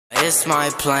It's my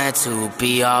plan to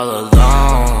be all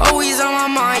alone. Always on my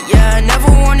mind, yeah,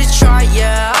 never wanna try,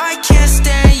 yeah. I can't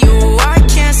stand you, I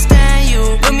can't stand you.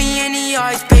 Look me in the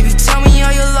eyes, baby, tell me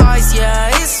all your lies,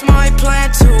 yeah. It's my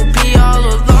plan to be all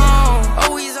alone.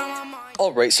 Always on my mind.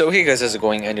 Alright, so hey guys, how's it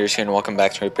going? EnderR here and welcome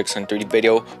back to my Pixel in 3D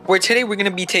video, where today we're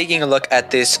going to be taking a look at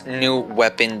this new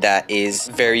weapon that is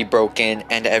very broken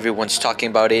and everyone's talking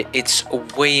about it. It's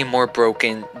way more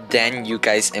broken than you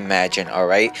guys imagine,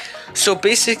 alright? So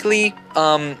basically,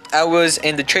 I was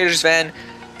in the trader's van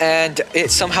and it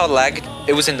somehow lagged.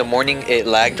 It was in the morning, it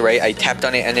lagged, right? I tapped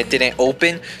on it and it didn't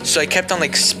open, so I kept on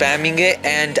like spamming it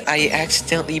and I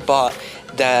accidentally bought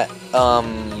that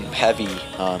heavy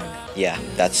yeah,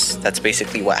 that's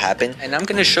basically what happened, and I'm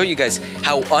gonna show you guys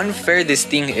how unfair this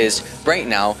thing is right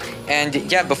now. And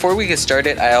yeah, before we get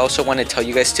started, I also want to tell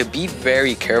you guys to be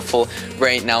very careful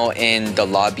right now in the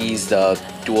lobbies, the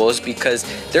duels, because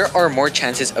there are more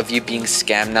chances of you being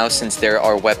scammed now, since there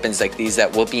are weapons like these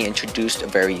that will be introduced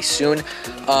very soon.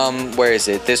 Where is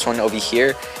it? This one over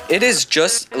here. It is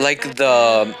just like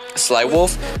the Sly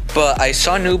Wolf, but I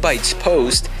saw Noobite's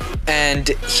post and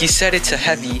he said it's a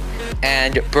heavy,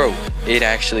 and bro, it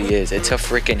actually is. It's a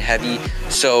freaking heavy.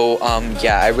 So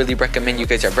yeah, I really recommend you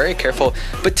guys are very careful.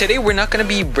 But today we're not going to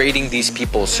be raiding these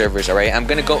people's servers, all right? I'm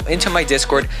going to go into my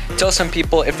Discord, tell some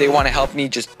people if they want to help me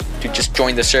just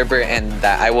join the server, and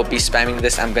that I will be spamming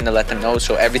this. I'm going to let them know,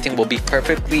 so everything will be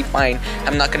perfectly fine.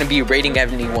 I'm not going to be raiding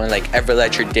anyone like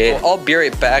EverLetcher did. I'll be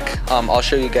right back. I'll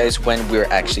show you guys when we're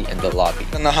actually in the lobby.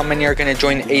 I don't know how many are going to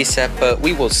join ASAP, but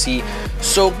we will see.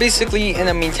 So basically, in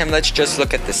the meantime, let's just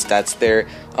look at the stats there.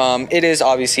 It is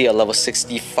obviously a level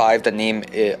 65. The name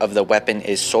of the weapon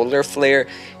is Solar Flare.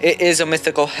 It is a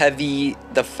mythical heavy.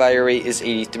 The fire rate is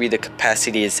 83. The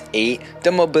capacity is 8.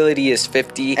 The mobility is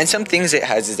 50. And some things it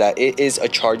has is that it is a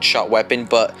charge shot weapon,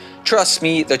 but trust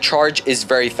me, the charge is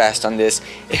very fast on this.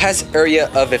 It has area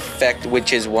of effect,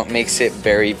 which is what makes it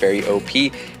very, very OP.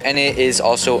 And it is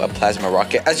also a plasma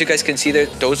rocket. As you guys can see there,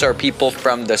 those are people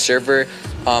from the server.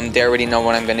 They already know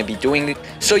what I'm going to be doing.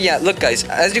 So yeah, look guys,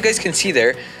 as you guys can see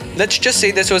there, let's just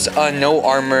say this was a no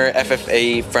armor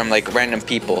FFA from like random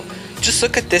people. Just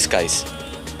look at this, guys.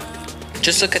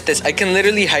 Just look at this. I can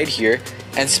literally hide here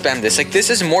and spam this. Like, this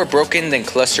is more broken than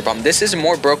Cluster Bomb. This is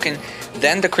more broken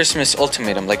than the Christmas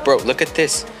Ultimatum. Like, bro, look at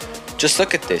this. Just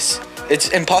look at this. It's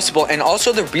impossible. And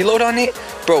also the reload on it,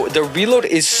 bro, the reload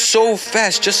is so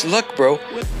fast. Just look, bro.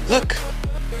 Look.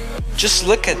 Just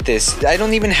look at this. I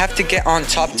don't even have to get on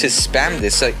top to spam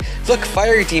this. Like, look,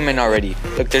 Fire Demon already.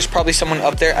 Look, there's probably someone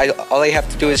up there. All I have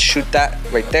to do is shoot that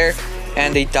right there,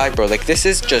 and they die, bro. Like, this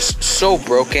is just so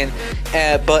broken.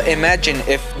 But imagine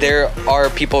if there are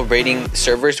people raiding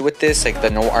servers with this, like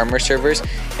the no armor servers.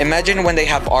 Imagine when they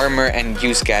have armor and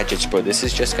use gadgets, bro. This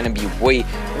is just gonna be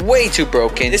way too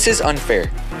broken. This is unfair.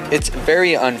 It's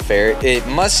very unfair. It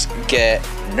must get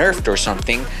nerfed or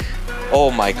something.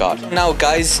 Oh my god. Now,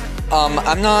 guys,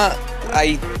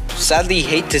 I sadly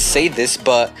hate to say this,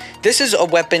 but this is a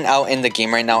weapon out in the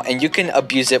game right now, and you can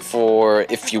abuse it for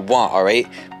if you want, alright?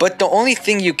 But the only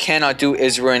thing you cannot do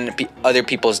is ruin other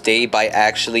people's day by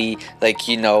actually, like,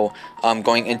 you know,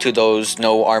 going into those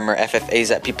no armor FFAs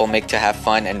that people make to have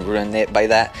fun and ruin it by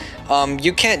that.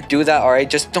 You can't do that, alright?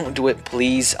 Just don't do it,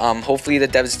 please. Hopefully the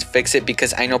devs fix it,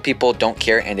 because I know people don't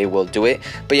care and they will do it.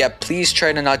 But yeah, please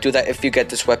try to not do that. If you get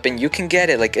this weapon, you can get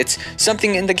it. Like, it's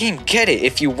something in the game. Get it.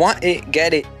 If you want it,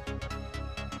 get it.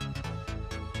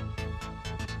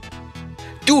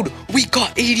 Dude, we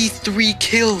got 83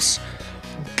 kills.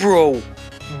 Bro,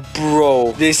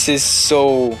 this is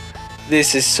so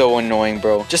annoying,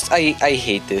 bro. Just, I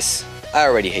hate this. I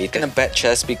already hate it. I'm gonna bet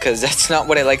chest because that's not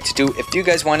what I like to do. If you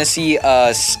guys want to see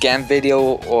a scam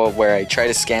video or where I try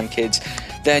to scam kids,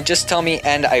 then just tell me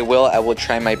and I will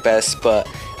try my best. But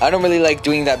I don't really like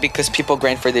doing that because people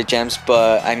grind for their gems.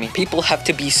 But I mean, people have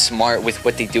to be smart with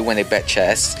what they do when they bet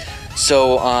chests.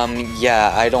 So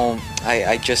yeah,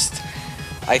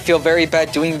 I feel very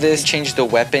bad doing this. Change the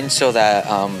weapon so that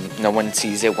no one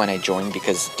sees it when I join,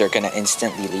 because they're gonna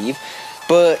instantly leave.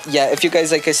 But yeah, if you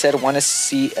guys, like I said, want to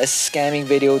see a scamming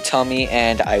video, tell me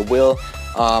and I will.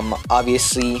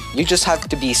 Obviously, you just have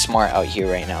to be smart out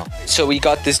here right now. So we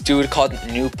got this dude called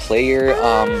New Player.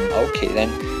 Okay then.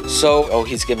 So, oh,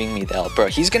 he's giving me the L, bro.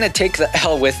 He's gonna take the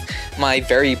L with my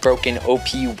very broken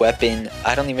OP weapon.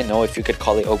 I don't even know if you could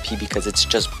call it OP because it's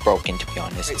just broken, to be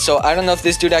honest. So I don't know if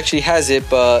this dude actually has it,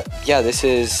 but yeah, this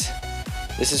is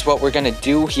what we're gonna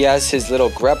do. He has his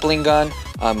little grappling gun.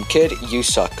 Kid, you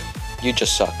suck. You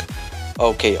just suck.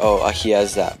 Okay, oh, he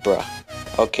has that, bruh.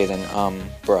 Okay then,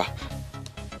 bruh.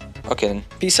 Okay, then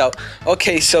peace out.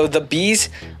 Okay, so the bees,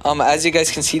 as you guys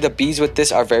can see, the bees with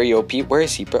this are very OP. Where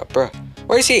is he, bro?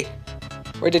 Where is he?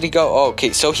 Where did he go? Oh,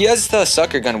 okay, so he has the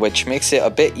sucker gun, which makes it a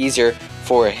bit easier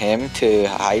for him to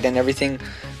hide and everything.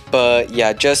 But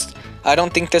yeah, I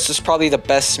don't think this is probably the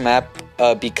best map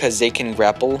because they can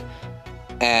grapple,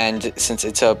 and since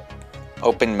it's a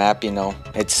open map, you know,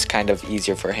 it's kind of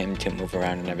easier for him to move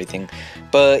around and everything.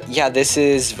 But yeah, this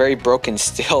is very broken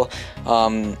still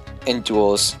in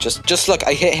duels. Just look,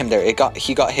 I hit him there.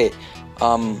 He got hit.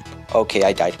 Okay,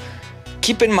 I died.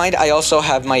 Keep in mind, I also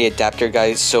have my adapter,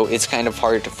 guys, so it's kind of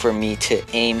hard for me to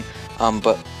aim.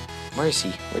 But where is he?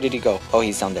 Where did he go? Oh,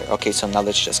 he's down there. Okay, so now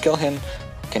let's just kill him.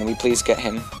 Can we please get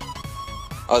him?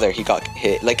 Oh, there, he got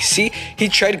hit. Like, see, he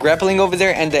tried grappling over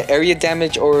there, and the area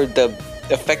damage or the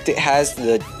effect it has,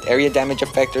 the area damage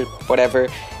effect or whatever,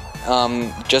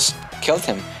 just killed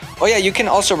him. Oh yeah, you can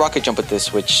also rocket jump with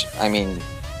this, which, I mean,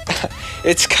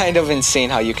 it's kind of insane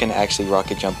how you can actually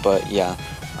rocket jump, but yeah.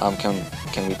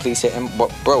 Can we please hit him?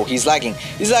 Bro, he's lagging.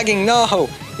 He's lagging. No,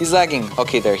 he's lagging.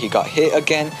 Okay, there, he got hit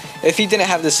again. If he didn't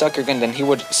have the sucker gun, then he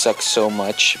would suck so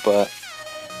much, but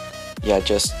yeah,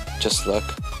 just look.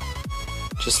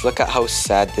 Just look at how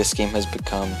sad this game has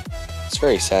become. It's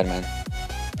very sad, man.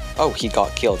 Oh, he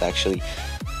got killed, actually.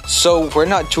 So we're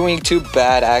not doing too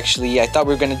bad, actually. I thought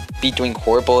we were gonna be doing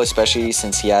horrible, especially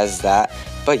since he has that.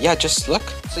 But yeah, just look.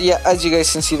 So yeah, as you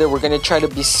guys can see there, we're gonna try to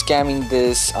be scamming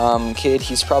this kid.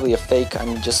 He's probably a fake. I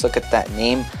mean, just look at that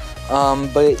name.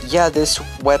 But yeah, this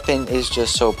weapon is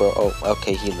just so bro. Oh,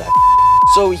 okay, he left.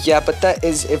 So yeah, but that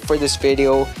is it for this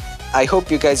video. I hope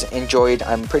you guys enjoyed.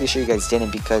 I'm pretty sure you guys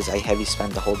didn't because I heavy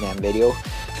spammed the whole damn video.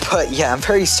 But yeah, I'm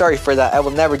very sorry for that. I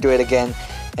will never do it again.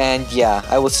 And yeah,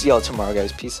 I will see y'all tomorrow,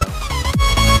 guys. Peace out.